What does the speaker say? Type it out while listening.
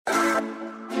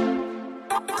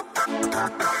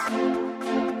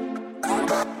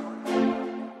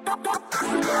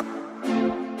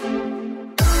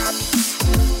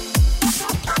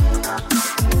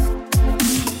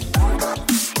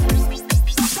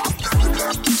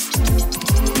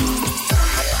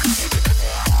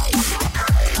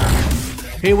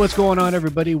Hey, what's going on,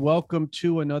 everybody? Welcome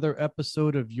to another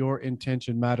episode of Your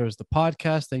Intention Matters, the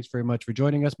podcast. Thanks very much for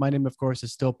joining us. My name, of course,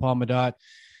 is still Paul Madot.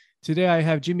 Today, I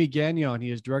have Jimmy Gagnon.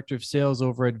 He is Director of Sales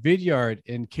over at Vidyard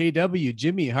in KW.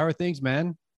 Jimmy, how are things,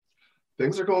 man?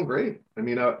 Things are going great. I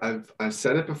mean, I've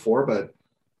said it before, but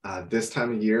this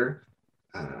time of year,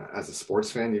 as a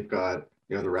sports fan, you've got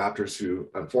the Raptors who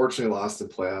unfortunately lost in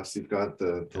playoffs. You've got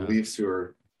the Leafs who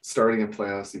are starting in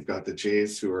playoffs. You've got the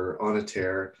Jays who are on a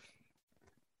tear.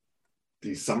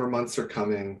 The summer months are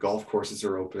coming. Golf courses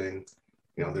are opening.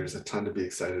 There's a ton to be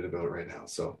excited about right now.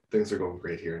 So things are going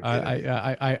great here.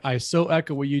 I so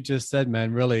echo what you just said,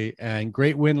 man, really. And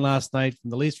great win last night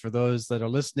from the Leafs. For those that are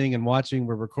listening and watching,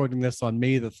 we're recording this on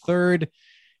May the 3rd,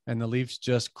 and the Leafs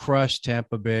just crushed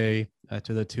Tampa Bay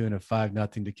to the tune of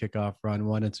 5-0 to kick off round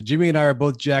one. And so Jimmy and I are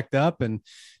both jacked up. And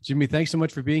Jimmy, thanks so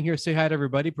much for being here. Say hi to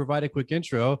everybody, provide a quick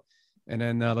intro, and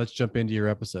then let's jump into your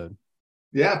episode.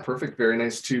 Yeah, perfect. Very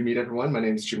nice to meet everyone. My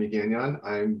name is Jimmy Gagnon.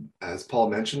 I'm, as Paul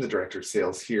mentioned, the Director of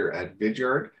Sales here at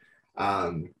Vidyard.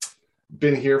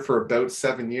 Been here for about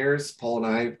 7 years. Paul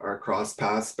and I are crossed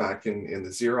paths back in the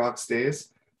Xerox days.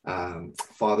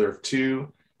 Father of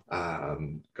two,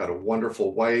 got a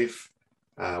wonderful wife.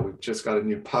 We've just got a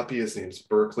new puppy. His name's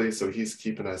Berkeley, so he's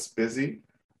keeping us busy.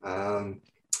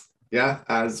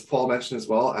 As Paul mentioned as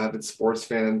well, avid sports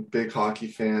fan, big hockey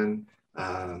fan.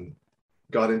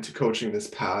 Got into coaching this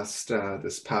past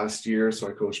year, so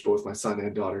I coached both my son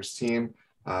and daughter's team,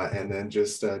 and then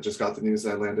just got the news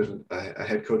that I landed a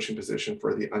head coaching position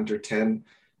for the under 10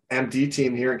 MD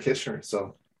team here in Kitchener.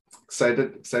 So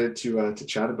excited to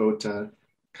chat about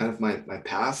kind of my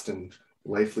past and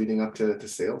life leading up to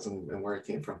sales and where I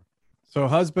came from. So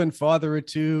husband, father of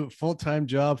two, full-time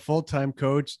job, full-time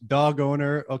coach, dog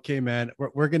owner. Okay, man,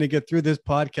 we're going to get through this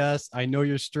podcast. I know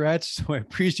you're stretched, so I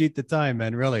appreciate the time,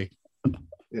 man, really.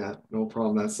 Yeah, no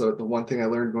problem. That's the one thing I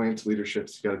learned going into leadership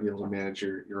is you got to be able to manage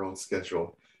your own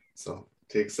schedule. So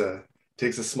takes a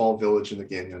small village in the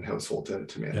Gagnon household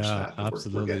to manage that.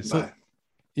 Absolutely.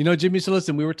 Jimmy, so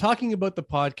listen, we were talking about the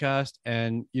podcast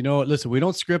and, listen, we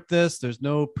don't script this. There's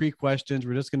no pre-questions.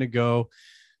 We're just going to go.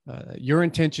 Your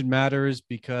intention matters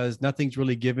because nothing's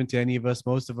really given to any of us.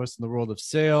 Most of us in the world of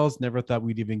sales never thought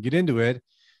we'd even get into it.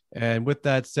 And with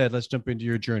that said, let's jump into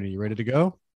your journey. You ready to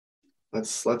go?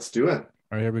 Let's do it.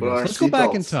 All right, here we go. So let's go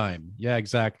back in time. Yeah,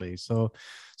 exactly. So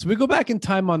we go back in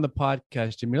time on the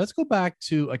podcast, Jimmy. Let's go back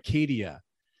to Acadia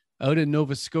out in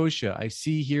Nova Scotia. I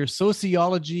see here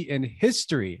sociology and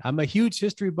history. I'm a huge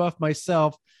history buff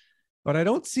myself, but I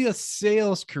don't see a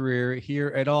sales career here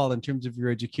at all in terms of your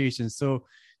education. So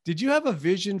did you have a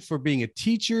vision for being a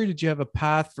teacher? Did you have a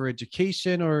path for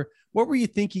education, or what were you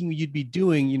thinking you'd be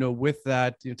doing, with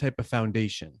that type of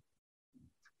foundation?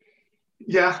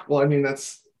 Yeah, well, I mean,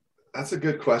 that's a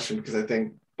good question because I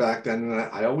think back then, and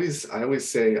I always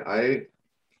say I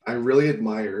really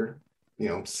admire,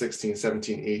 16,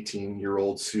 17,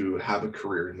 18-year-olds who have a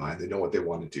career in mind. They know what they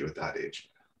want to do at that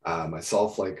age.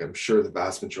 Myself, like I'm sure the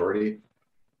vast majority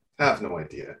have no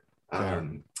idea.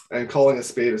 And calling a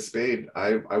spade,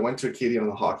 I went to Acadia on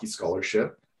a hockey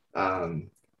scholarship.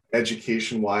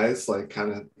 Education-wise, like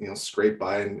kind of, scraped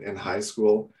by in high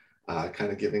school,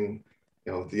 kind of giving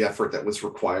the effort that was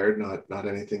required, not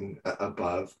anything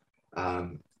above.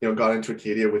 Got into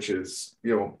Acadia, which is,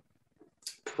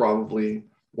 probably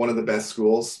one of the best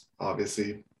schools.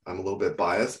 Obviously, I'm a little bit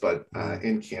biased, but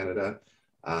in Canada,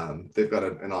 they've got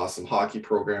an awesome hockey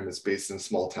program. It's based in a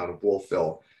small town of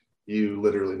Wolfville. You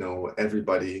literally know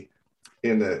everybody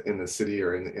in the city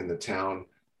or in the town.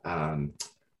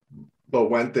 But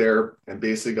went there and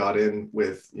basically got in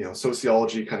with,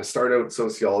 sociology, kind of started out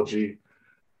sociology,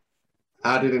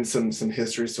 added in some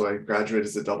history. So I graduated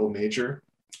as a double major.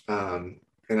 And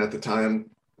at the time,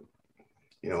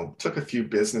 took a few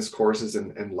business courses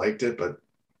and liked it, but,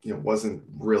 wasn't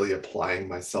really applying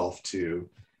myself to,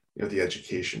 the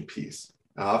education piece.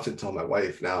 I often tell my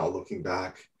wife now, looking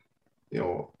back,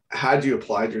 had you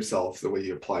applied yourself the way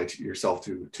you applied to yourself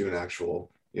to an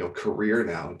actual, career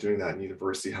now, doing that in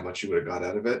university, how much you would have got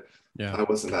out of it. Yeah. I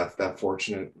wasn't that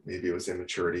fortunate. Maybe it was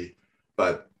immaturity,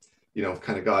 but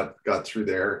kind of got through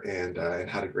there and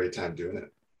had a great time doing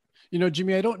it.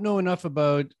 Jimmy, I don't know enough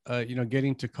about,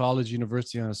 getting to college,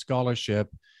 university on a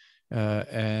scholarship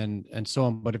and so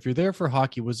on. But if you're there for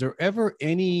hockey, was there ever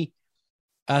any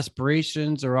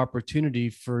aspirations or opportunity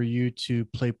for you to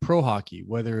play pro hockey,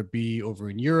 whether it be over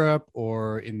in Europe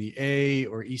or in the A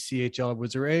or ECHL?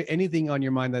 Was there anything on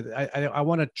your mind that I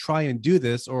want to try and do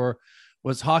this, or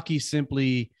was hockey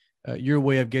simply your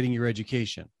way of getting your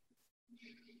education?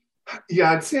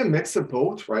 Yeah, I'd say a mix of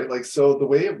both, right? Like, so the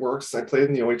way it works, I played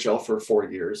in the OHL for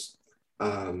 4 years.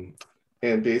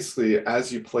 And basically,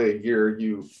 as you play a year,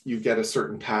 you get a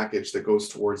certain package that goes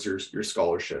towards your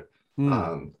scholarship.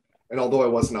 And although I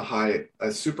wasn't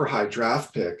a super high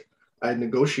draft pick, I had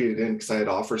negotiated in because I had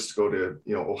offers to go to,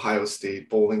 Ohio State,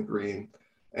 Bowling Green.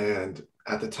 And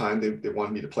at the time they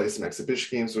wanted me to play some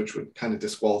exhibition games, which would kind of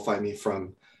disqualify me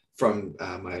from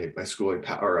my schooling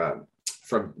or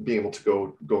from being able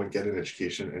to go and get an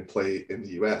education and play in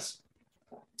the US.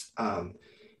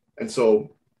 And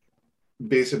so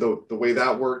basically the way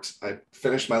that worked, I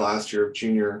finished my last year of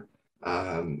junior,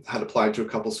 had applied to a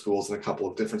couple schools, and a couple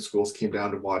of different schools came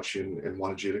down to watch you and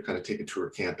wanted you to kind of take a tour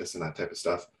of campus and that type of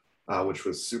stuff, which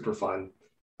was super fun.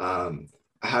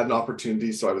 I had an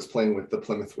opportunity, so I was playing with the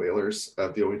Plymouth Whalers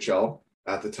of the OHL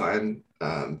at the time.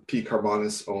 Pete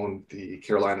Carbonis owned the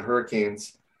Carolina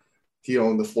Hurricanes. He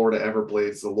owned the Florida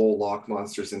Everblades, the Lowell Lock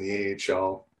Monsters in the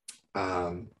AHL,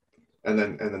 and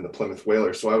then the Plymouth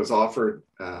Whalers. So I was offered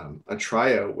a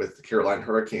tryout with the Carolina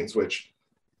Hurricanes, which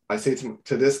I say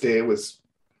to this day was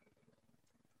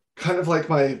kind of like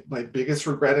my biggest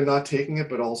regret in not taking it,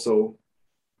 but also,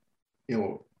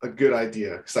 a good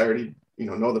idea, because I already,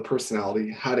 know the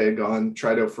personality. Had I gone,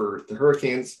 tried out for the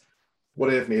Hurricanes,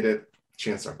 would I have made it?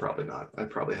 Chances are probably not. I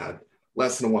probably had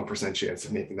less than a 1% chance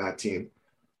of making that team.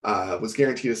 Was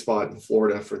guaranteed a spot in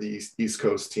Florida for the East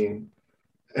Coast team.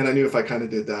 And I knew if I kind of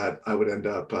did that, I would end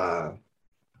up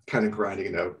kind of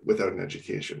grinding it out without an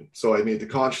education. So I made the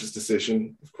conscious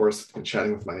decision, of course, in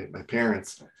chatting with my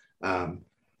parents,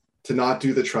 to not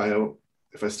do the tryout.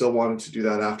 If I still wanted to do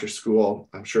that after school,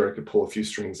 I'm sure I could pull a few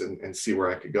strings and see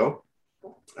where I could go.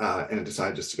 And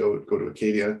decided just to go to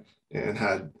Acadia, and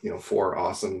had 4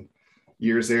 awesome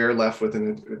years there left with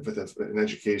an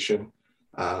education.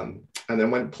 And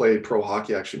then went and played pro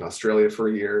hockey actually in Australia for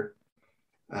a year.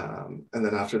 And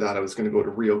then after that, I was going to go to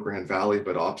Rio Grande Valley,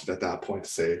 but opted at that point to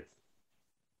say,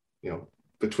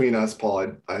 between us,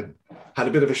 Paul, I had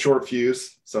a bit of a short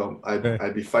fuse, so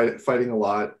I'd be fighting a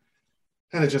lot,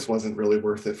 and it just wasn't really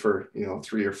worth it for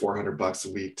 $300 or $400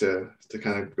 a week to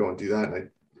kind of go and do that.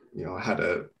 And I had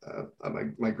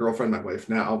my girlfriend, my wife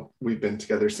now, we've been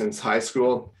together since high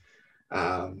school.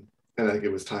 And I think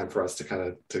it was time for us to kind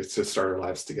of to start our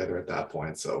lives together at that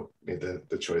point. So made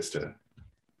the choice to.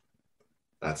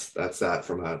 That's that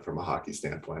from a hockey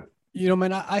standpoint.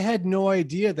 Man, I had no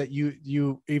idea that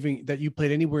you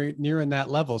played anywhere near in that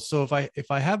level. So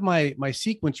if I have my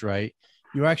sequence right,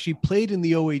 you actually played in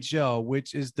the OHL,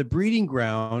 which is the breeding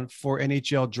ground for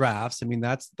NHL drafts. I mean,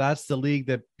 that's the league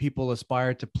that people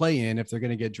aspire to play in if they're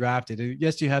going to get drafted.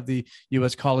 Yes, you have the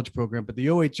U.S. college program, but the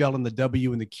OHL and the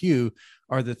W and the Q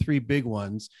are the 3 big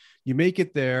ones. You make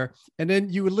it there, and then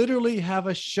you literally have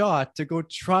a shot to go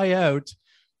try out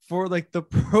for like the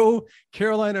pro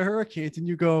Carolina Hurricanes, and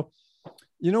you go,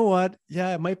 you know what?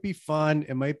 Yeah, it might be fun.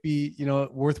 It might be,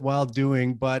 worthwhile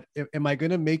doing, but am I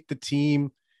going to make the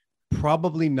team?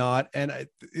 Probably not. And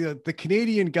the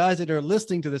Canadian guys that are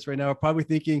listening to this right now are probably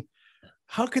thinking,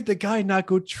 how could the guy not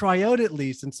go try out at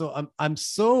least? And so I'm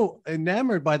so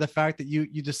enamored by the fact that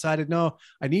you decided, no,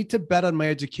 I need to bet on my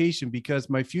education, because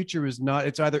my future is not,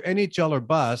 it's either NHL or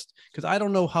bust, because I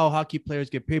don't know how hockey players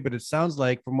get paid, but it sounds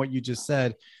like from what you just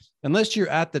said, unless you're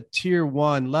at the tier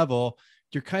 1 level,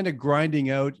 you're kind of grinding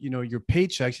out, your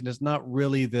paychecks, and it's not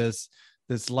really this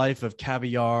life of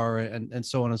caviar and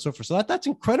so on and so forth. So that's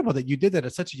incredible that you did that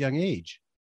at such a young age.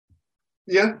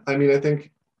 Yeah. I mean, I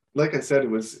think, like I said, it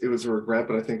was a regret,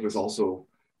 but I think it was also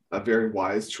a very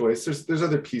wise choice. There's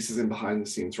other pieces in behind the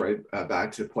scenes, right?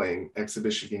 Back to playing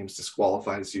exhibition games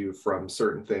disqualifies you from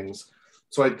certain things.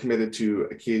 So I'd committed to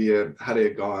Acadia. Had I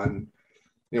gone,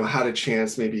 had a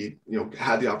chance, maybe,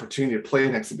 had the opportunity to play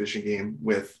an exhibition game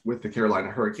with the Carolina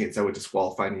Hurricanes, that would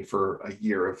disqualify me for a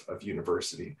year of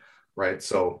university. Right.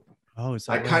 So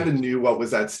I kind of knew what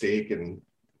was at stake, and,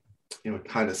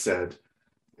 kind of said,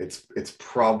 it's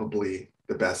probably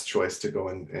the best choice to go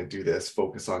and do this,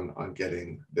 focus on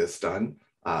getting this done.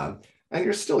 And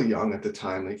you're still young at the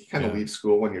time. Like, you kind of leave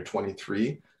school when you're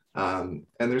 23. And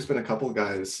there's been a couple of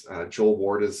guys, Joel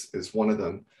Ward is one of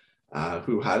them,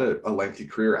 who had a lengthy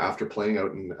career after playing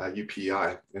out in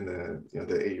UPI in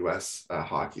the AUS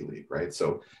hockey league. Right.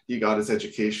 So he got his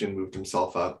education, moved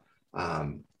himself up,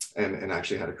 and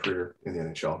actually had a career in the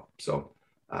NHL. So,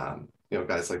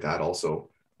 guys like that also,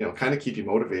 kind of keep you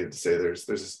motivated to say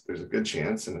there's a good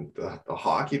chance. And the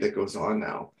hockey that goes on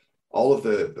now, all of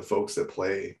the folks that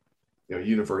play,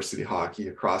 university hockey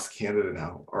across Canada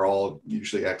now are all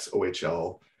usually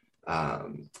ex-OHL,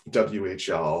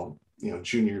 WHL,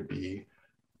 junior B,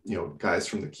 guys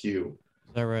from the Q.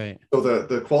 Is that right? So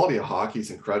the quality of hockey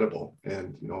is incredible.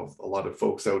 And, a lot of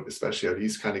folks out, especially out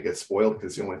east, kind of get spoiled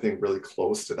because the only thing really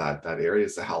close to that area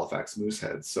is the Halifax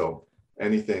Mooseheads. So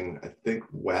anything, I think,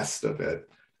 west of it,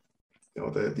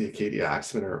 the Acadia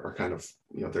Axemen are kind of,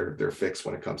 they're fixed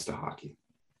when it comes to hockey.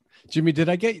 Jimmy,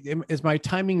 is my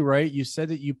timing right? You said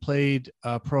that you played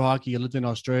pro hockey. You lived in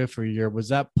Australia for a year. Was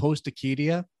that post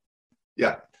Acadia?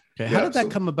 Yeah. Okay. How did that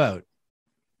come about?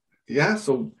 Yeah.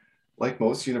 So like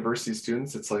most university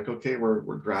students, it's like, okay, we're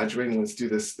graduating. Let's do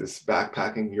this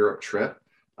backpacking Europe trip.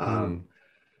 And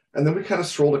then we kind of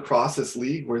strolled across this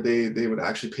league where they would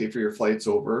actually pay for your flights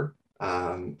over.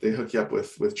 They hook you up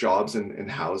with jobs and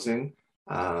housing.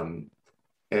 And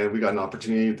we got an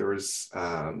opportunity. There was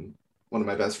one of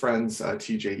my best friends,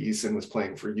 TJ Eason, was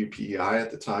playing for UPEI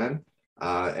at the time.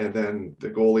 And then the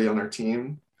goalie on our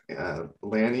team,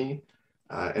 Lanny,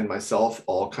 and myself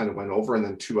all kind of went over, and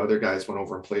then two other guys went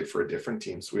over and played for a different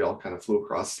team. So we all kind of flew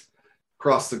across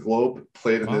the globe,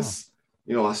 played in this,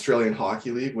 Australian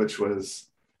Hockey League, which was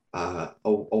a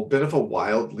bit of a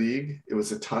wild league. It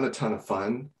was a ton of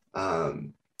fun,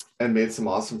 and made some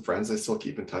awesome friends. I still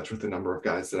keep in touch with a number of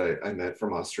guys that I met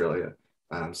from Australia.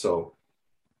 So,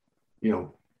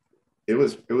 it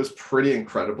was pretty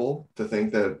incredible to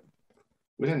think that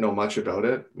we didn't know much about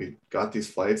it. We got these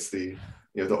flights. The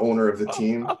owner of the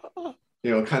team,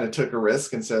 kind of took a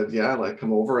risk and said, yeah, like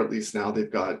come over. At least now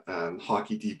they've got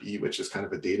Hockey DB, which is kind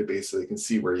of a database so they can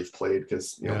see where you've played.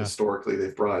 Because, historically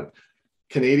they've brought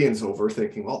Canadians over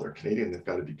thinking, well, they're Canadian, they've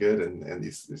got to be good. And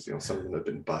these some of them have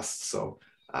been busts. So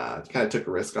kind of took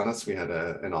a risk on us. We had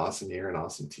an awesome year, an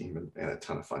awesome team, and a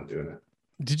ton of fun doing it.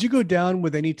 Did you go down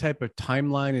with any type of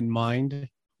timeline in mind?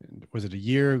 Was it a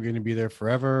year? We're going to be there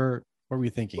forever? What were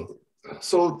you thinking?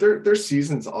 So their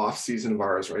season's off season of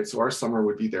ours, right? So our summer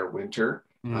would be their winter,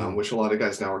 which a lot of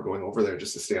guys now are going over there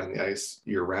just to stay on the ice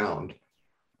year round.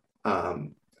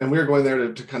 And we were going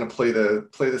there to kind of play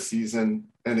the season.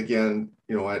 And again,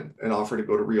 I had an offer to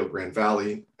go to Rio Grande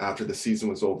Valley after the season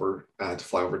was over, to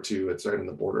fly over to, it's right on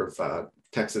the border of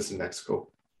Texas and Mexico,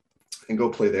 and go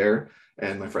play there.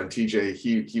 And my friend TJ,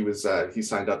 he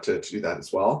signed up to do that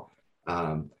as well.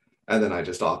 And then I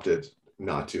just opted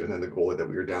not to. And then the goalie that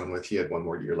we were down with, he had one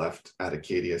more year left at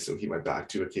Acadia, so he went back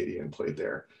to Acadia and played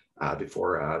there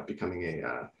before becoming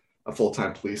a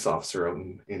full-time police officer out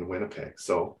in Winnipeg.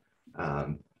 So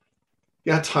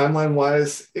timeline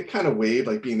wise, it kind of weighed,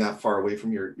 like being that far away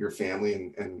from your family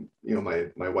and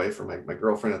my wife or my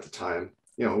girlfriend at the time.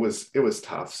 It was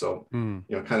tough. So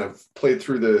kind of played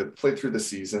through the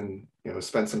season.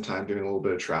 Spent some time doing a little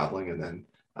bit of traveling, and then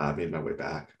made my way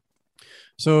back.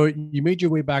 So you made your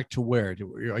way back to where?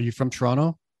 Are you from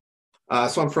Toronto?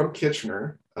 So I'm from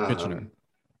Kitchener. Kitchener.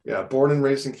 Yeah, born and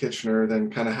raised in Kitchener.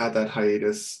 Then kind of had that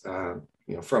hiatus,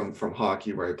 from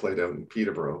hockey, where I played out in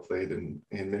Peterborough, played in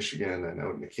Michigan, and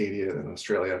out in Acadia and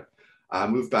Australia.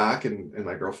 Moved back, and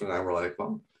my girlfriend and I were like,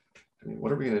 well, I mean,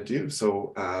 what are we gonna do?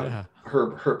 So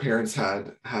her parents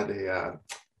had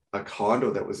a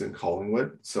condo that was in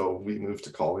Collingwood, so we moved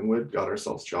to Collingwood, got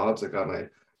ourselves jobs. I got my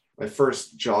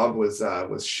first job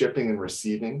was shipping and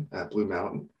receiving at Blue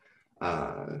Mountain.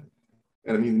 And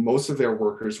I mean, most of their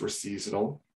workers were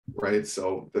seasonal, right?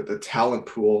 So the talent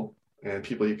pool and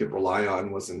people you could rely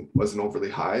on wasn't overly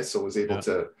high. So I was able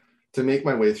to make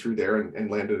my way through there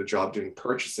and landed a job doing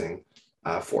purchasing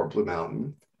for Blue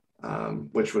Mountain,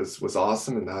 which was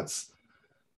awesome. And that's,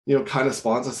 kind of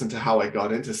spawns us into how I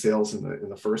got into sales in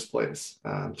the first place,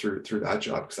 through that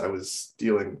job, because I was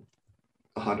dealing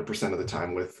 100% of the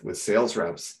time with sales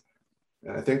reps.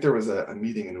 And I think there was a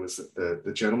meeting, and it was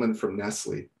the gentleman from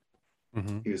Nestle.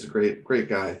 Mm-hmm. He was a great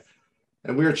guy.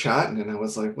 And we were chatting, and I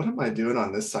was like, what am I doing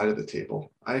on this side of the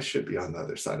table? I should be on the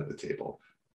other side of the table.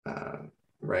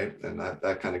 Right. And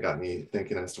that kind of got me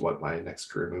thinking as to what my next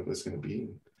career move was going to be.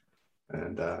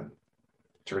 And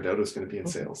turned out it was going to be in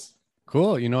sales.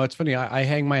 Cool. It's funny. I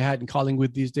hang my hat in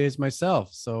Collingwood these days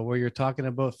myself. So where you're talking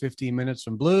about 15 minutes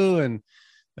from Blue and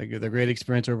the great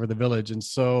experience over the Village. And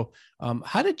so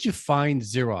how did you find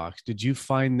Xerox? Did you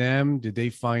find them? Did they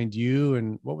find you?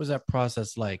 And what was that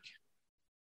process like?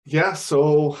 Yeah.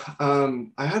 So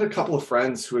I had a couple of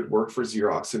friends who had worked for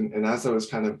Xerox. And as I was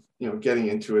kind of, getting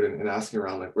into it and asking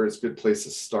around, like, where's a good place to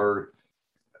start?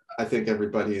 I think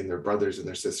everybody and their brothers and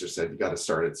their sisters said, you got to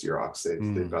start at Xerox.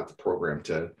 They've got the program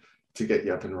to get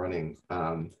you up and running.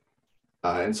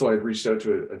 And so I reached out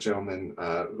to a gentleman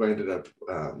who I ended up,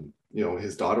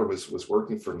 his daughter was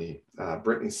working for me,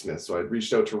 Brittany Smith. So I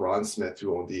reached out to Ron Smith,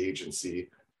 who owned the agency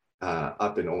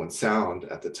up in Owen Sound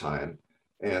at the time.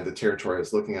 And the territory I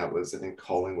was looking at was, I think,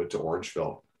 Collingwood to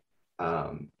Orangeville.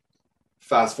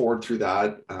 Fast forward through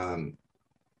that,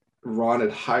 Ron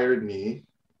had hired me,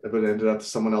 but ended up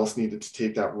someone else needed to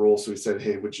take that role. So he said,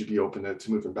 hey, would you be open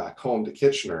to moving back home to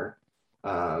Kitchener?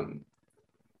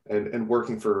 And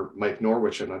working for Mike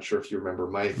Norwich. I'm not sure if you remember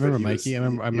Mike. I remember Mikey. I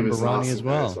remember Ronnie awesome as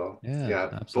well. Yeah,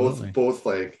 absolutely. Both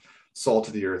like salt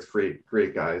of the earth,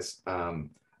 great guys. And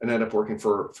ended up working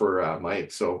for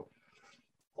Mike. So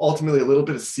ultimately a little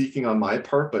bit of seeking on my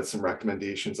part, but some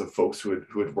recommendations of folks who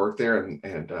had worked there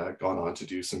and gone on to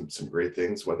do some great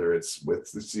things, whether it's with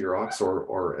Xerox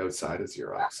or outside of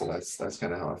Xerox. So that's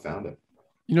kind of how I found it.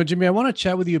 You know, Jimmy, I want to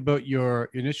chat with you about your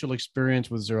initial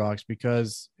experience with Xerox,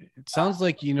 because it sounds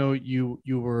like, you know, you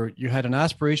had an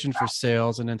aspiration for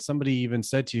sales, and then somebody even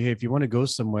said to you, hey, if you want to go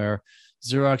somewhere,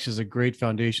 Xerox is a great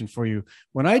foundation for you.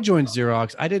 When I joined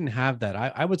Xerox, I didn't have that.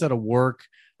 I was out of work.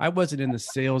 I wasn't in the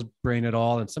sales brain at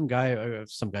all. And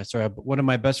one of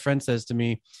my best friends says to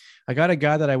me, I got a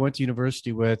guy that I went to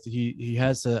university with. He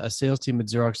has a sales team at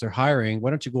Xerox. They're hiring. Why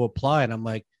don't you go apply? And I'm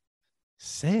like,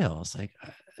 sales?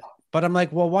 But I'm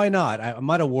like, well, why not? I'm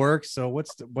out of work. So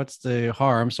what's the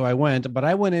harm? So I went, but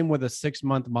I went in with a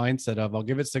 6-month mindset of, I'll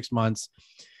give it 6 months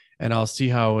and I'll see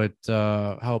how it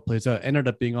plays out. Ended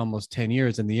up being almost 10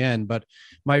 years in the end. But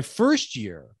my first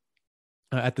year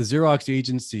at the Xerox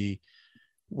agency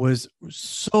was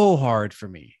so hard for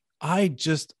me. I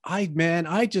just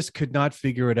could not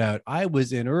figure it out. I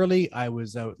was in early, I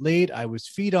was out late, I was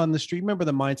feet on the street. Remember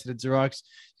the mindset at Xerox?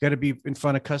 You got to be in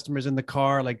front of customers in the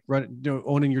car, like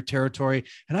owning your territory.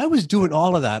 And I was doing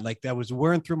all of that. Like that was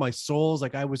wearing through my souls.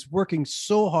 Like I was working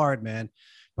so hard, man,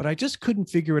 but I just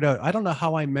couldn't figure it out. I don't know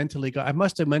how I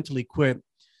must have mentally quit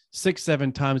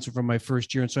 6-7 times from my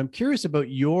first year. And so I'm curious about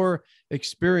your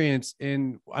experience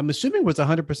I'm assuming it was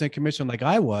 100% commission like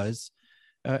I was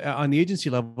on the agency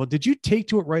level. Did you take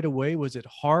to it right away? Was it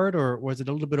hard, or was it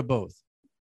a little bit of both?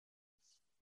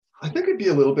 I think it'd be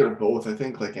a little bit of both. I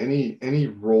think like any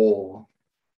role,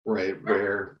 right,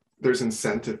 where there's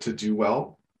incentive to do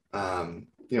well,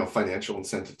 financial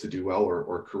incentive to do well,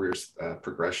 or career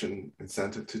progression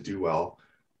incentive to do well,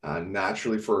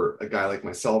 naturally for a guy like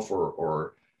myself,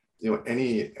 or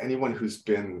anyone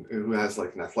who has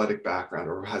like an athletic background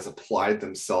or has applied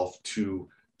themselves to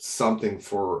something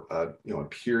for a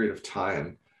period of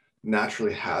time,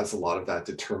 naturally has a lot of that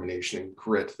determination and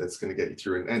grit that's going to get you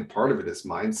through. And part of it is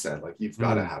mindset. Like you've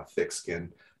got to have thick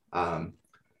skin. And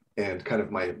kind of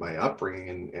my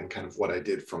upbringing and kind of what I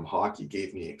did from hockey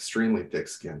gave me extremely thick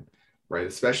skin, right?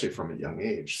 Especially from a young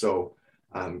age. So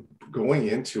going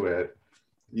into it,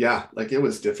 yeah, like it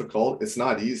was difficult. It's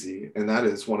not easy. And that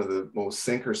is one of the most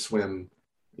sink or swim,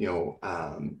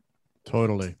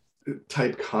 totally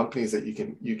type companies that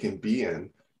you can be in.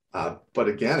 But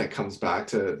again, it comes back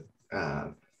to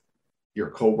your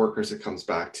coworkers. It comes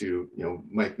back to,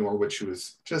 Mike Norwich, who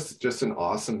was just an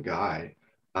awesome guy,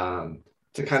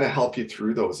 to kind of help you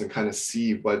through those and kind of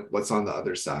see what's on the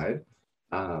other side.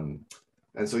 And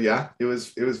so, yeah, it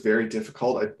was very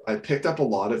difficult. I picked up a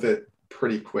lot of it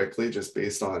pretty quickly, just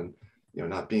based on,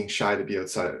 not being shy to be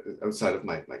outside of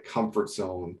my comfort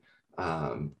zone,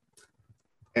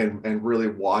 and really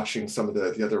watching some of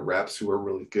the other reps who were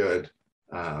really good,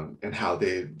 and how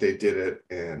they did it,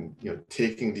 and,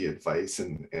 taking the advice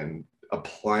and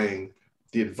applying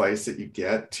the advice that you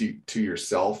get to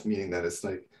yourself, meaning that it's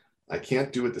like, I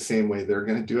can't do it the same way they're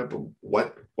going to do it, but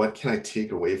what can I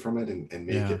take away from it and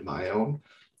make it my own?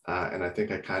 And I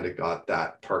think I kind of got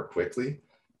that part quickly.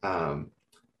 And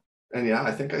yeah,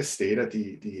 I think I stayed at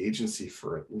the agency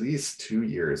for at least 2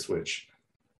 years, which,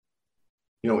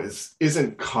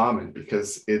 isn't common,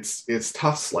 because it's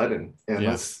tough sledding. And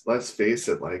let's face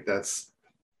it, like that's,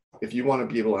 if you want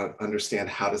to be able to understand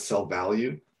how to sell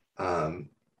value,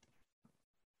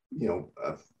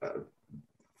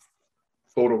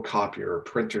 photocopier or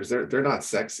printers, they're not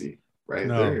sexy, right?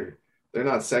 No. They're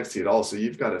not sexy at all. So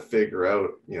you've got to figure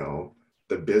out,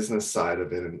 the business side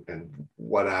of it and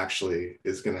what actually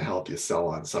is going to help you sell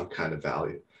on some kind of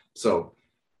value. So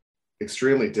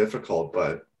extremely difficult,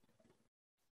 but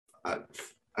I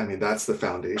mean, that's the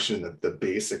foundation, the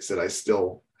basics that I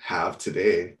still have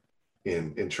today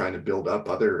in trying to build up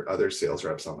other sales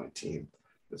reps on my team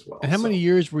as well. And how many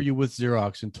years were you with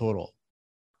Xerox in total?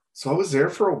 So I was there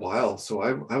for a while. So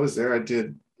I was there. I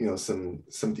did, some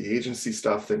of the agency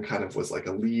stuff, then kind of was like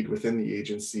a lead within the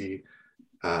agency,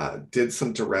 did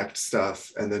some direct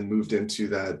stuff, and then moved into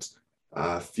that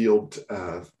field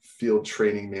field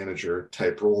training manager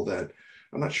type role that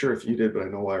I'm not sure if you did, but I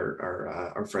know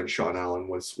our friend Sean Allen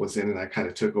was in, and I kind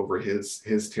of took over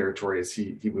his territory as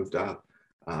he moved up.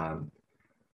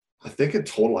 I think in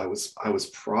total I was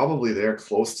probably there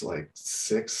close to like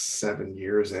 6-7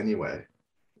 years anyway.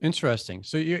 Interesting.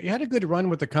 So you had a good run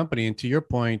with the company, and to your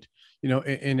point,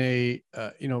 in a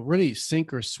really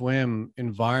sink or swim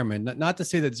environment. Not to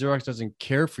say that Xerox doesn't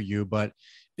care for you, but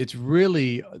it's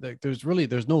really like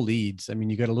there's no leads. I mean,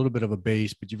 you got a little bit of a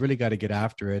base, but you really got to get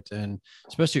after it, and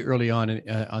especially early on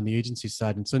on the agency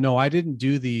side. And so, no, I didn't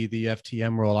do the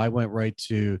FTM role. I went right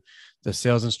to the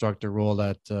sales instructor role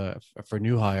for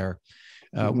new hire,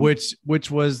 which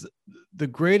was the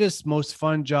greatest, most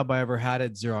fun job I ever had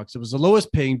at Xerox. It was the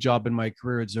lowest paying job in my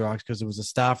career at Xerox because it was a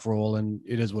staff role, and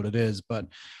it is what it is. But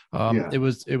it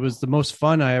was the most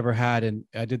fun I ever had, and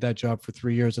I did that job for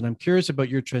 3 years. And I'm curious about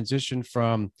your transition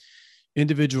from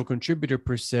individual contributor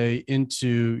per se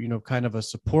into kind of a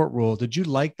support role. Did you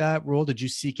like that role? Did you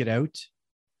seek it out?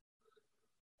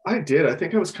 I did. I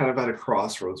think I was kind of at a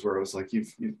crossroads where it was like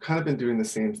you've kind of been doing the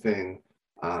same thing.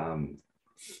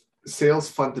 Sales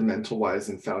fundamental wise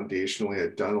and foundationally,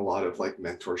 I've done a lot of like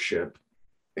mentorship,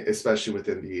 especially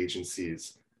within the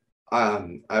agencies.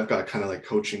 I've got kind of like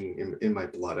coaching in my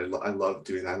blood. I love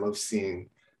doing that. I love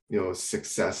seeing,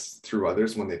 success through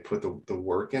others when they put the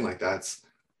work in. Like that's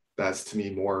to me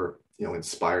more,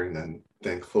 inspiring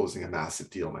than closing a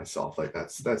massive deal myself. Like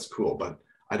that's cool, but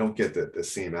I don't get the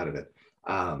same out of it.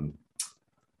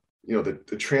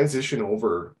 The transition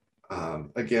over,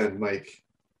 again,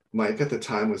 Mike at the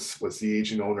time was the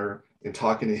agent owner, and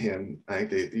talking to him, I think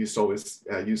they used to always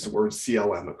use the word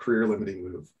CLM, a career limiting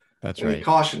move. That's right. He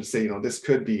cautioned to say, this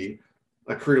could be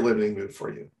a career limiting move for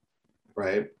you,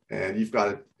 right? And you've got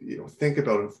to, think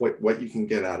about what you can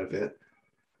get out of it.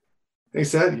 And he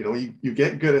said, you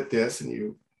get good at this, and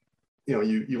you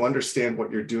understand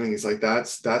what you're doing. He's like,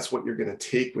 that's what you're going to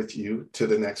take with you to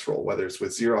the next role, whether it's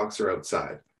with Xerox or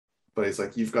outside. But he's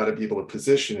like, you've got to be able to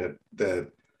position it that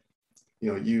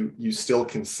you still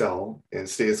can sell and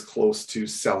stay as close to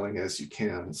selling as you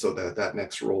can, so that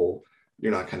next role,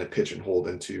 you're not kind of pigeonholed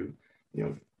into,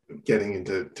 getting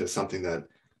into something that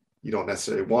you don't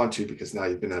necessarily want to, because now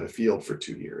you've been out of field for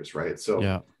 2 years. Right.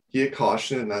 So he had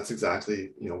cautioned, and that's exactly,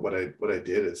 what I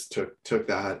did is took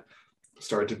that,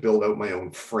 started to build out my own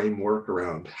framework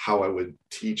around how I would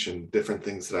teach and different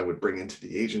things that I would bring into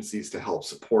the agencies to help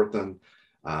support them.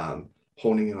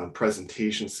 Honing in on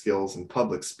presentation skills and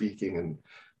public speaking,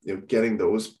 and getting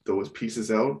those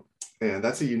pieces out. And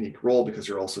that's a unique role because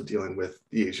you're also dealing with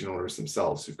the agent owners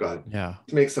themselves who've got to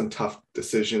make some tough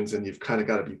decisions, and you've kind of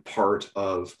got to be part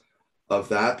of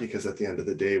that, because at the end of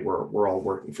the day, we're all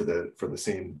working for the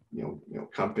same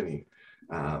company.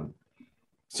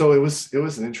 So it was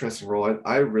an interesting role.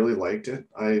 I really liked it.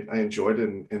 I enjoyed it.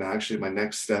 And actually my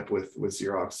next step with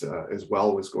Xerox as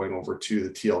well was going over to the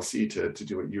TLC to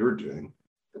do what you were doing.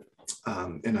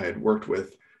 And I had worked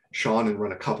with Sean and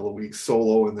run a couple of weeks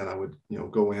solo. And then I would,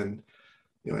 go in,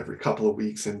 every couple of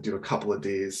weeks and do a couple of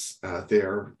days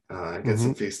there. I get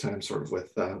some FaceTime sort of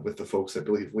with the folks. I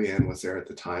believe Leanne was there at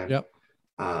the time. Yep.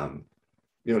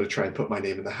 To try and put my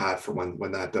name in the hat for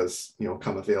when that does,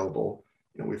 come available.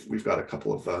 We've got a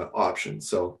couple of options.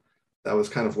 So that was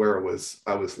kind of where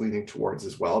I was leaning towards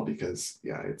as well, because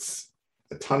it's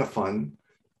a ton of fun.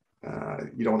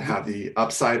 You don't have the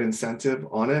upside incentive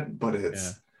on it, but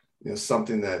it's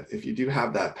something that if you do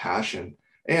have that passion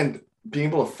and being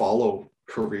able to follow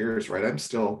careers, right? I'm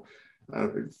still,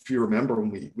 if you remember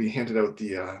when we handed out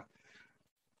the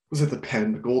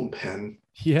pen, the golden pen,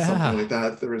 something like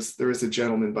that. There was a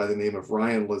gentleman by the name of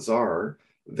Ryan Lazar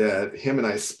that him and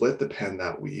I split the pen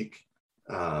that week.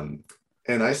 And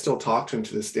I still talk to him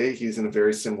to this day. He's in a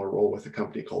very similar role with a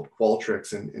company called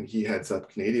Qualtrics, and he heads up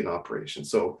Canadian operations.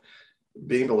 So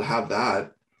being able to have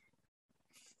that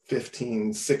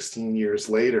 15, 16 years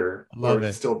later,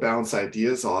 still bounce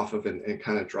ideas off of and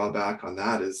kind of draw back on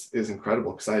that is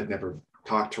incredible, because I had never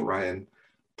talked to Ryan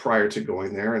prior to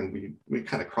going there. And we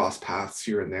kind of crossed paths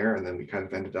here and there. And then we kind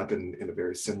of ended up in a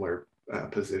very similar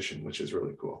position, which is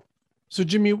really cool. So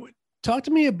Jimmy, talk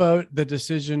to me about the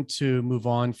decision to move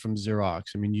on from Xerox.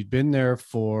 I mean, you'd been there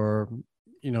for,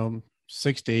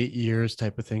 6 to 8 years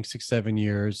type of thing, 6, 7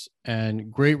 years, and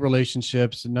great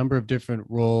relationships, a number of different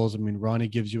roles. I mean, Ronnie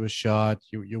gives you a shot.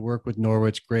 You work with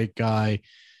Norwich, great guy,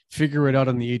 figure it out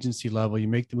on the agency level. You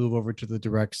make the move over to the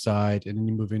direct side, and then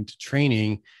you move into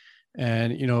training.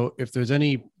 And, if there's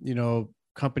any,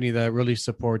 company that really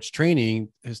supports training,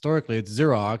 historically it's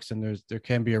Xerox, and there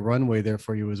can be a runway there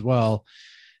for you as well.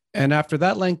 And after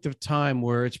that length of time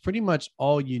where it's pretty much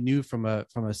all you knew from a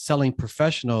selling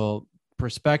professional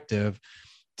perspective.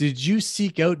 Did you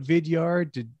seek out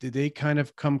Vidyard? Did they kind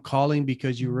of come calling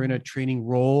because you were in a training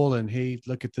role and, hey,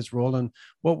 look at this role? And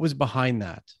what was behind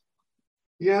that?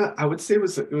 Yeah, I would say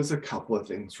it was a couple of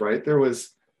things, right? There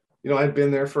was, I'd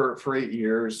been there for 8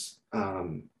 years,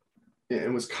 and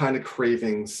was kind of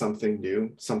craving something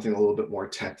new, something a little bit more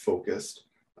tech focused.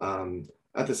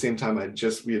 At the same time, I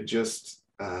think we had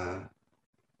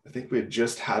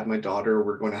just had my daughter.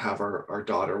 We're going to have our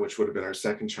daughter, which would have been our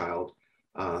second child.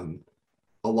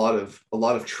 A lot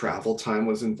of travel time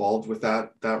was involved with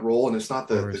that role, and it's not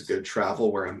the good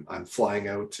travel where I'm flying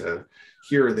out to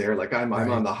here or there. Like I'm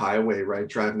on the highway, right,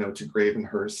 driving out to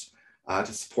Gravenhurst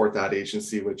to support that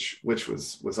agency, which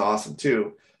was awesome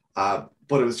too.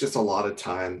 But it was just a lot of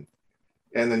time,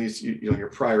 and then your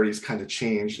priorities kind of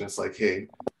change, and it's like, hey,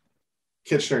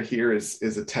 Kitchener here is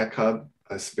a tech hub,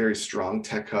 a very strong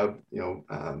tech hub.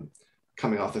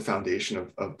 Coming off the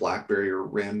foundation of BlackBerry or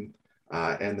RIM.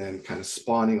 And then kind of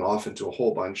spawning off into a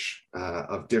whole bunch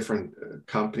of different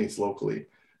companies locally.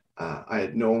 I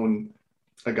had known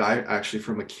a guy actually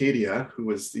from Acadia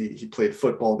who he played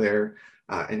football there,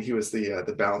 and he was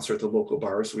the bouncer at the local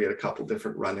bar. So we had a couple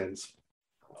different run-ins.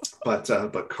 But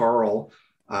Carl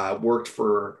worked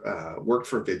for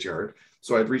Vidyard.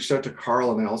 So I'd reached out to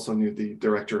Carl, and I also knew the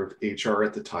director of HR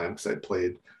at the time because I'd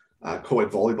played co-ed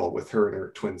volleyball with her and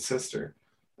her twin sister.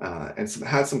 And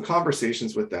had some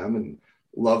conversations with them and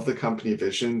loved the company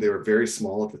vision. They were very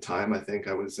small at the time. I think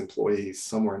I was employee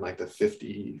somewhere in like the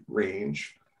 50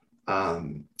 range,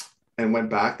 and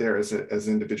went back there as an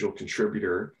individual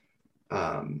contributor,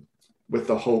 with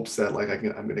the hopes that like I'm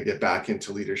going to get back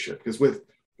into leadership. Because with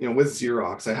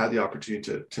Xerox, I had the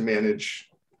opportunity to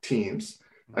manage teams.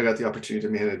 I got the opportunity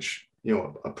to manage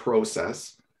a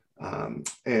process,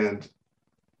 and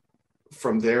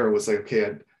from there it was like,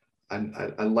 okay,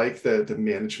 I like the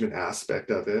management aspect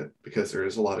of it because there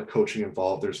is a lot of coaching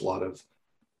involved. There's a lot of,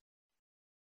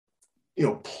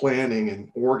 planning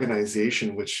and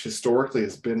organization, which historically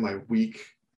has been my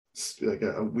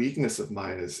a weakness of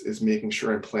mine is making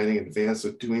sure I'm planning in advance.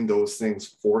 So doing those things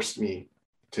forced me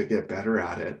to get better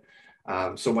at it.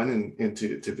 So went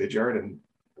into Vidyard and,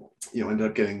 ended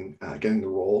up getting the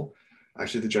role.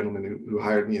 Actually, the gentleman who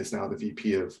hired me is now the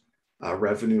VP of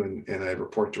revenue, and I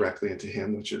report directly into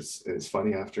him, which is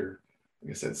funny. After,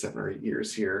 like I said, 7 or 8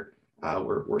 years here,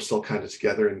 we're still kind of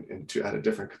together and at a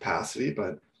different capacity.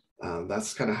 But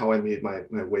that's kind of how I made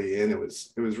my way in. It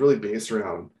was really based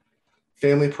around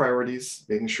family priorities,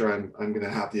 making sure I'm going to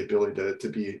have the ability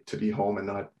to be home and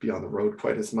not be on the road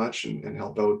quite as much, and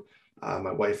help out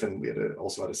my wife, and we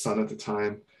also had a son at the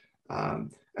time,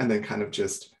 and then kind of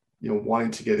just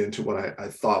wanting to get into what I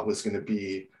thought was going to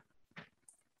be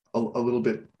a little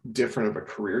bit different of a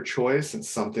career choice, and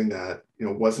something that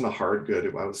wasn't a hard good.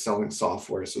 I was selling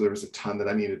software, so there was a ton that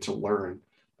I needed to learn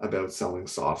about selling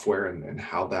software and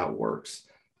how that works.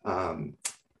 And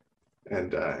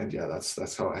yeah,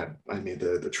 that's how I made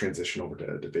the transition over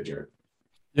to Vidyard.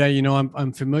 Yeah,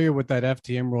 I'm familiar with that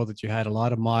FTM role that you had a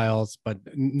lot of miles, but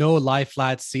no lie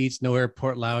flat seats, no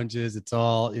airport lounges. It's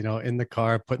all in the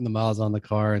car, putting the miles on the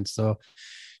car, and so.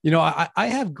 I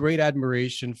have great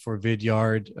admiration for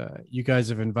Vidyard. You guys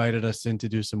have invited us in to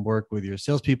do some work with your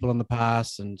salespeople in the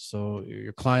past. And so you're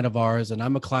a client of ours, and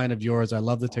I'm a client of yours. I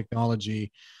love the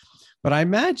technology. But I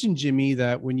imagine, Jimmy,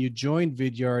 that when you joined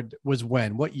Vidyard was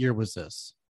when? What year was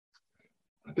this?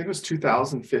 I think it was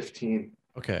 2015.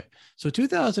 Okay. So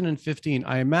 2015,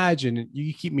 I imagine,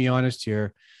 you keep me honest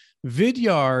here,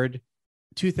 Vidyard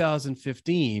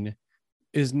 2015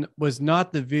 was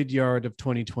not the Vidyard of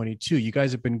 2022. You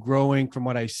guys have been growing from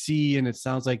what I see, and it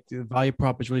sounds like the value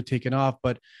prop has really taken off.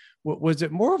 But was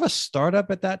it more of a startup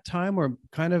at that time, or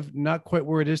kind of not quite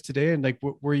where it is today? And like,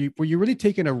 were you really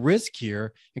taking a risk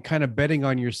here and kind of betting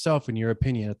on yourself, in your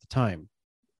opinion, at the time?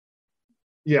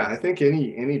 Yeah, I think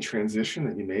any transition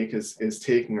that you make is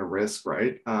taking a risk,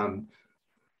 right?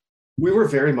 We were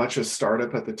very much a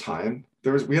startup at the time.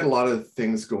 We had a lot of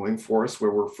things going for us where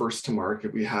we're first to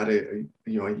market. We had a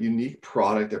unique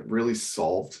product that really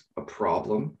solved a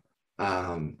problem.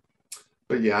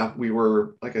 But yeah, we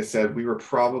were, like I said, we were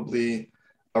probably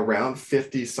around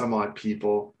 50 some odd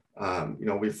people.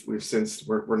 We've since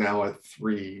we're now at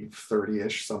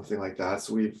 330-ish, something like that.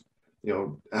 So we've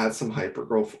had some hyper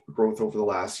growth over the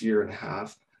last year and a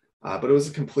half. But it was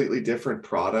a completely different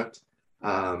product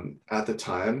at the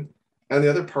time. And the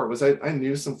other part was I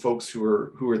knew some folks who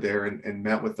were there and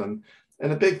met with them.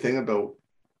 And a big thing about,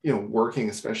 working,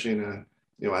 especially in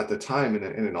at the time in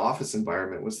an office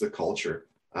environment, was the culture.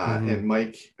 And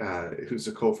Mike, who's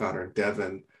a co-founder, and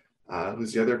Devin,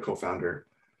 who's the other co-founder,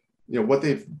 what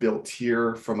they've built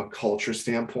here from a culture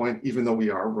standpoint, even though we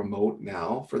are remote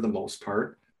now for the most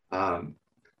part,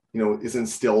 is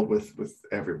instilled with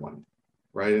everyone,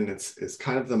 right? And it's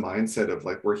kind of the mindset of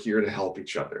like, we're here to help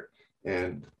each other.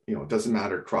 And, it doesn't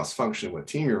matter cross-function what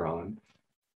team you're on,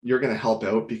 you're going to help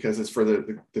out because it's for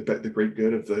the great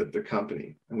good of the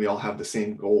company. And we all have the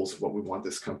same goals of what we want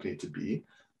this company to be.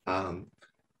 And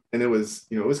it was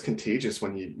contagious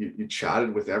when you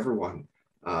chatted with everyone.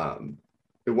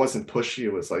 It wasn't pushy.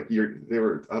 It was like they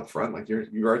were upfront, like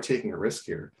you are taking a risk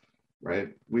here, right?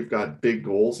 We've got big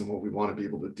goals and what we want to be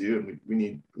able to do, and we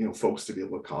need folks to be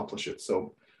able to accomplish it.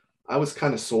 So I was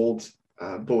kind of sold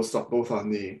both on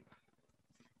the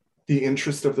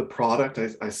interest of the product.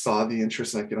 I saw the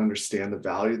interest and I could understand the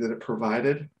value that it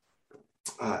provided,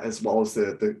 as well as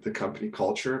the company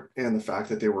culture and the fact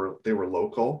that they were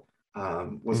local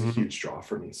was a huge draw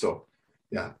for me. So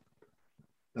yeah,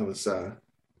 that was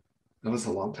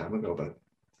a long time ago, but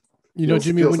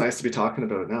Jimmy, feels nice to be talking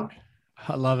about it now.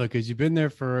 I love it because you've been there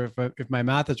for, if my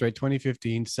math is right,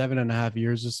 2015, 7.5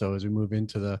 years or so as we move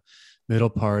into the middle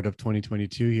part of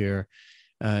 2022 here.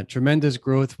 Tremendous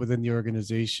growth within the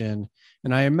organization.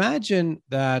 And I imagine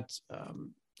that,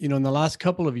 in the last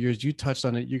couple of years, you touched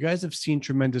on it, you guys have seen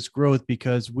tremendous growth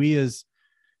because we as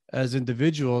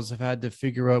individuals have had to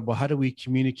figure out, well, how do we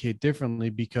communicate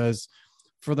differently? Because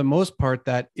for the most part,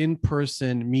 that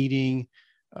in-person meeting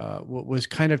was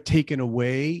kind of taken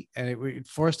away, and it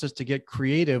forced us to get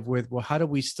creative with, well, how do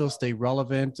we still stay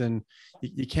relevant? And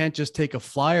you can't just take a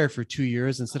flyer for 2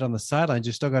 years and sit on the sidelines.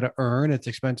 You still got to earn. It's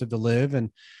expensive to live.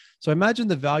 And so I imagine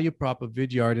the value prop of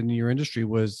Vidyard in your industry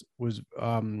was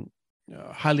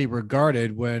highly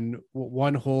regarded when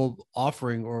one whole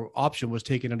offering or option was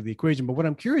taken out of the equation. But what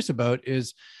I'm curious about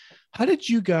is, how did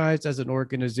you guys as an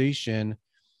organization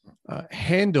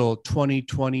handle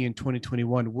 2020 and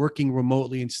 2021 working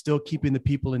remotely and still keeping the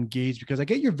people engaged? Because I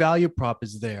get your value prop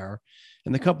is there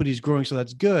and the company's growing, so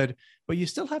that's good, but you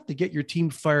still have to get your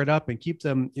team fired up and keep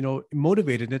them,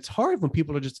 motivated. And it's hard when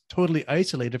people are just totally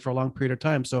isolated for a long period of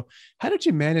time. So how did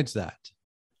you manage that?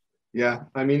 Yeah,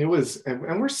 I mean, it was, and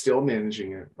we're still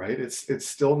managing it, right? It's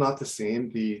still not the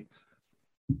same. The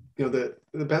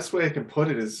best way I can put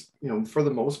it is, for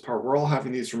the most part, we're all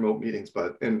having these remote meetings,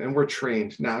 and we're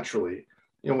trained naturally,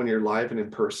 when you're live and in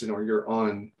person or you're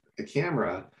on a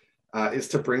camera, is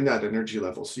to bring that energy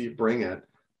level. So you bring it.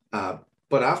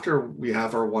 But after we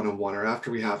have our one-on-one or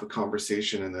after we have a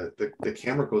conversation and the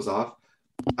camera goes off,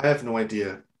 I have no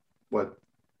idea what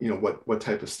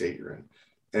type of state you're in.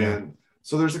 And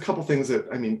so there's a couple things that,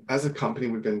 I mean, as a company,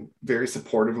 we've been very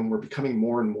supportive, and we're becoming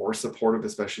more and more supportive,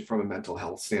 especially from a mental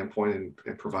health standpoint,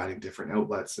 and providing different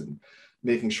outlets and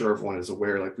making sure everyone is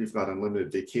aware. Like, we've got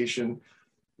unlimited vacation,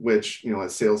 which,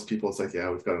 as salespeople, it's like, yeah,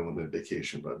 we've got unlimited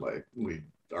vacation, but like, we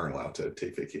aren't allowed to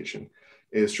take vacation.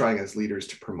 Is trying as leaders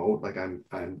to promote, like, I'm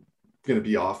going to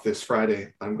be off this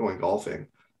Friday. I'm going golfing.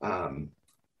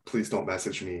 Please don't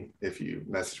message me. If you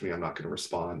message me, I'm not going to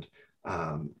respond.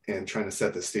 And trying to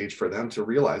set the stage for them to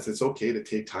realize it's okay to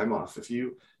take time off. If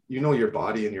you know your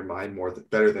body and your mind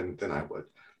better than I would.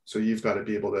 So you've got to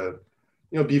be able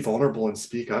to, be vulnerable and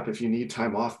speak up. If you need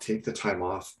time off, take the time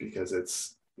off, because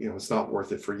it's not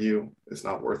worth it for you. It's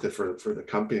not worth it for the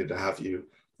company to have you,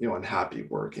 unhappy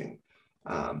working.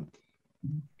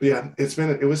 But yeah,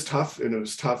 it was tough, and it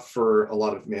was tough for a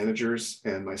lot of managers,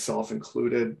 and myself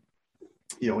included,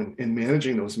 in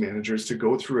managing those managers, to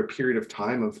go through a period of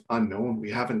time of unknown.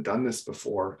 We haven't done this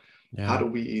before. Yeah. How do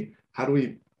we,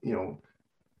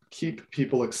 keep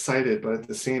people excited, but at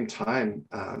the same time,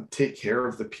 take care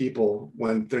of the people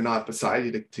when they're not beside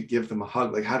you to give them a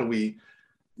hug? Like, how do we,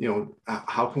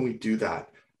 how can we do that?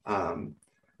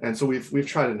 And so we've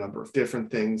tried a number of different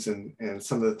things, and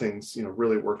some of the things,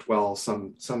 really worked well.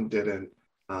 Some didn't.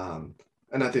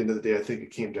 And at the end of the day, I think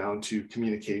it came down to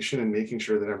communication and making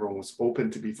sure that everyone was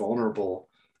open to be vulnerable,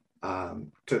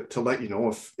 to let you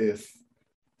know if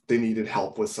they needed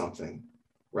help with something,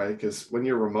 right? Because when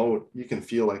you're remote, you can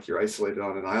feel like you're isolated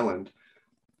on an island.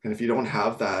 And if you don't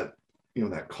have that,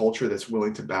 that culture that's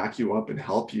willing to back you up and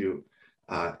help you,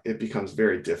 it becomes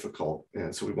very difficult.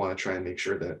 And so we want to try and make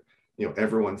sure that,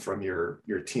 everyone from your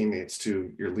teammates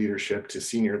to your leadership to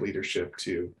senior leadership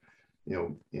to,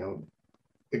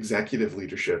 executive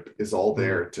leadership is all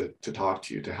there to talk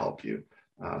to you, to help you.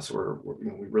 So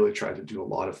we really tried to do a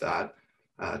lot of that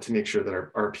to make sure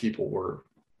that our people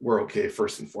were okay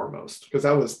first and foremost, because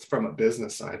that was from a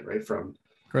business side, right? From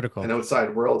critical an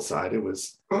outside world side, it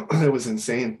was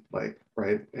insane, like,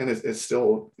 right? And it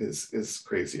still is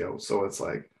crazy out. So it's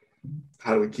like,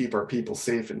 how do we keep our people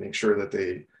safe and make sure that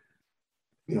they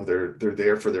they're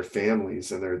there for their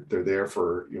families, and they're there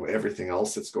for, everything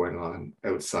else that's going on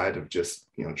outside of just,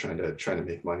 trying to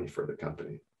make money for the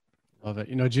company. Love it.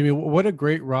 Jimmy, what a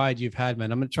great ride you've had,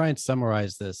 man. I'm going to try and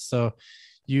summarize this. So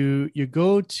you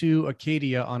go to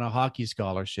Acadia on a hockey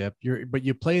scholarship, but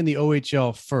you play in the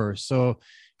OHL first. So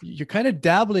you're kind of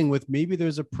dabbling with, maybe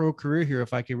there's a pro career here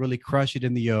if I can really crush it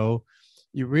in the O.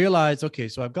 You realize, okay,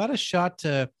 so I've got a shot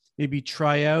to maybe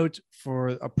try out for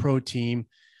a pro team.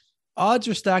 Odds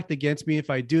are stacked against me. If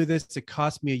I do this, it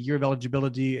costs me a year of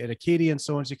eligibility at Acadia and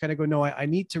so on. So you kind of go, no, I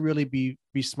need to really be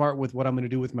smart with what I'm going to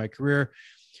do with my career.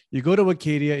 You go to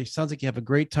Acadia. It sounds like you have a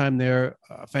great time there,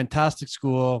 a fantastic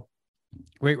school,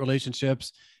 great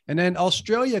relationships. And then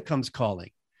Australia comes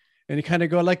calling. And you kind of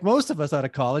go, like most of us out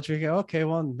of college, you go, okay,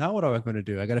 well, now what am I going to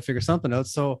do? I got to figure something out.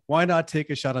 So why not take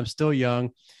a shot? I'm still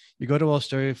young. You go to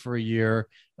Australia for a year.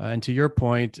 And to your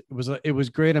point, it was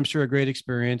great. I'm sure a great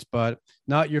experience, but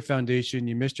not your foundation.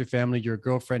 You missed your family. Your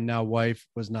girlfriend, now wife,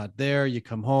 was not there. You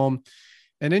come home.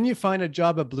 And then you find a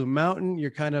job at Blue Mountain.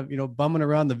 You're kind of, bumming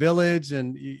around the village,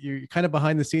 and you're kind of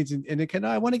behind the scenes. And it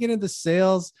I want to get into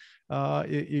sales.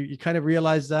 You kind of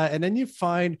realize that. And then you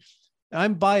find,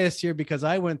 I'm biased here because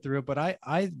I went through it, but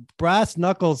I brass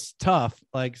knuckles tough,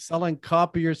 like selling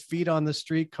copiers, feet on the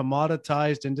street,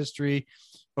 commoditized industry.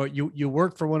 But you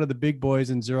work for one of the big boys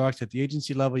in Xerox at the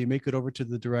agency level. You make it over to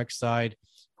the direct side.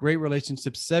 Great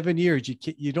relationships. 7 years.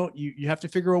 You have to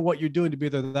figure out what you're doing to be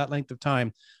there that length of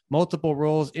time. Multiple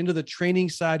roles into the training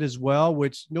side as well,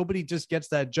 which nobody just gets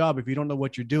that job if you don't know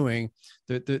what you're doing.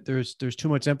 There's too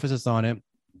much emphasis on it.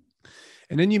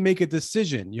 And then you make a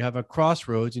decision. You have a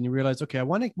crossroads, and you realize, okay, I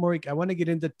want to get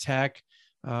into tech.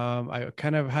 I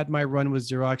kind of had my run with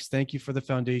Xerox. Thank you for the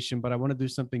foundation, but I want to do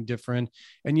something different.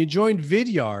 And you joined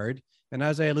Vidyard. And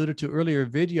as I alluded to earlier,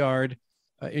 Vidyard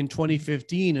in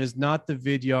 2015 is not the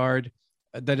Vidyard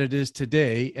that it is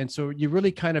today. And so you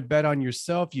really kind of bet on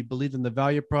yourself. You believe in the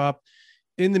value prop.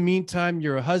 In the meantime,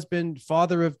 you're a husband,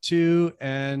 father of 2,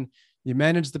 and you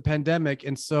managed the pandemic.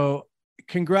 And so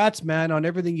congrats, man, on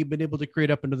everything you've been able to create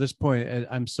up until this point. And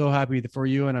I'm so happy for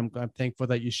you, and I'm thankful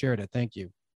that you shared it. Thank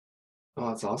you. Oh,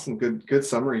 that's awesome. Good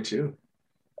summary too.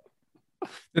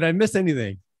 Did I miss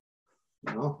anything?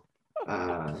 No.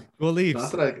 Go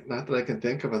Leafs. Not that I can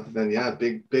think of, other than,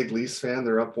 big Leafs fan.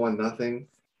 They're up 1-0.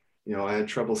 I had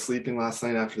trouble sleeping last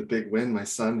night after the big win. My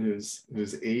son, who's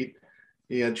 8,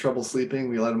 he had trouble sleeping.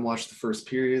 We let him watch the first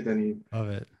period. Then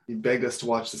he begged us to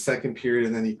watch the second period,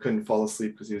 and then he couldn't fall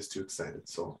asleep because he was too excited.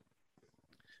 So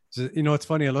it's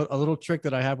funny, a little trick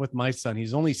that I have with my son.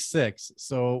 He's only 6,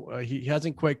 so he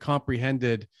hasn't quite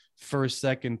comprehended first,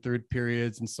 second, third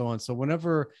periods and so on. So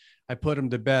whenever I put him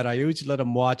to bed, I usually let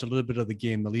him watch a little bit of the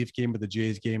game, the Leaf game or the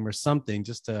Jays game or something,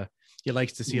 he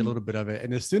likes to see a little bit of it.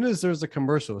 And as soon as there's a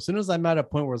commercial, as soon as I'm at a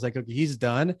point where it's like, okay, he's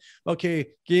done. Okay,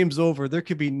 game's over. There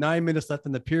could be 9 minutes left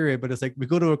in the period, but it's like we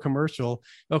go to a commercial.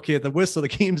 Okay, the whistle, the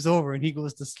game's over, and he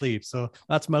goes to sleep. So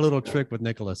that's my little trick with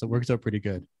Nicholas. It works out pretty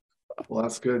good. Well,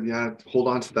 that's good. Yeah, hold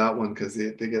on to that one because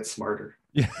they get smarter.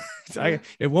 Yeah,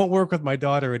 it won't work with my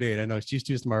daughter at 8. I know she's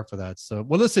too smart for that. So,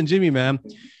 well, listen, Jimmy, man,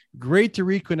 great to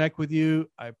reconnect with you.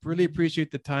 I really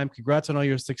appreciate the time. Congrats on all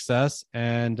your success,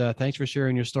 and thanks for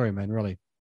sharing your story, man. Really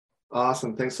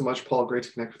awesome. Thanks so much, Paul. Great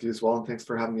to connect with you as well, and thanks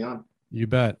for having me on. You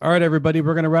bet. All right, everybody,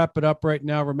 we're going to wrap it up right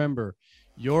now. Remember,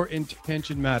 your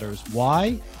intention matters.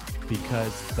 Why?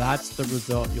 Because that's the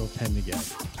result you'll tend to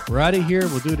get. We're out of here.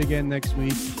 We'll do it again next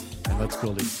week, and let's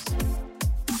go Leafs.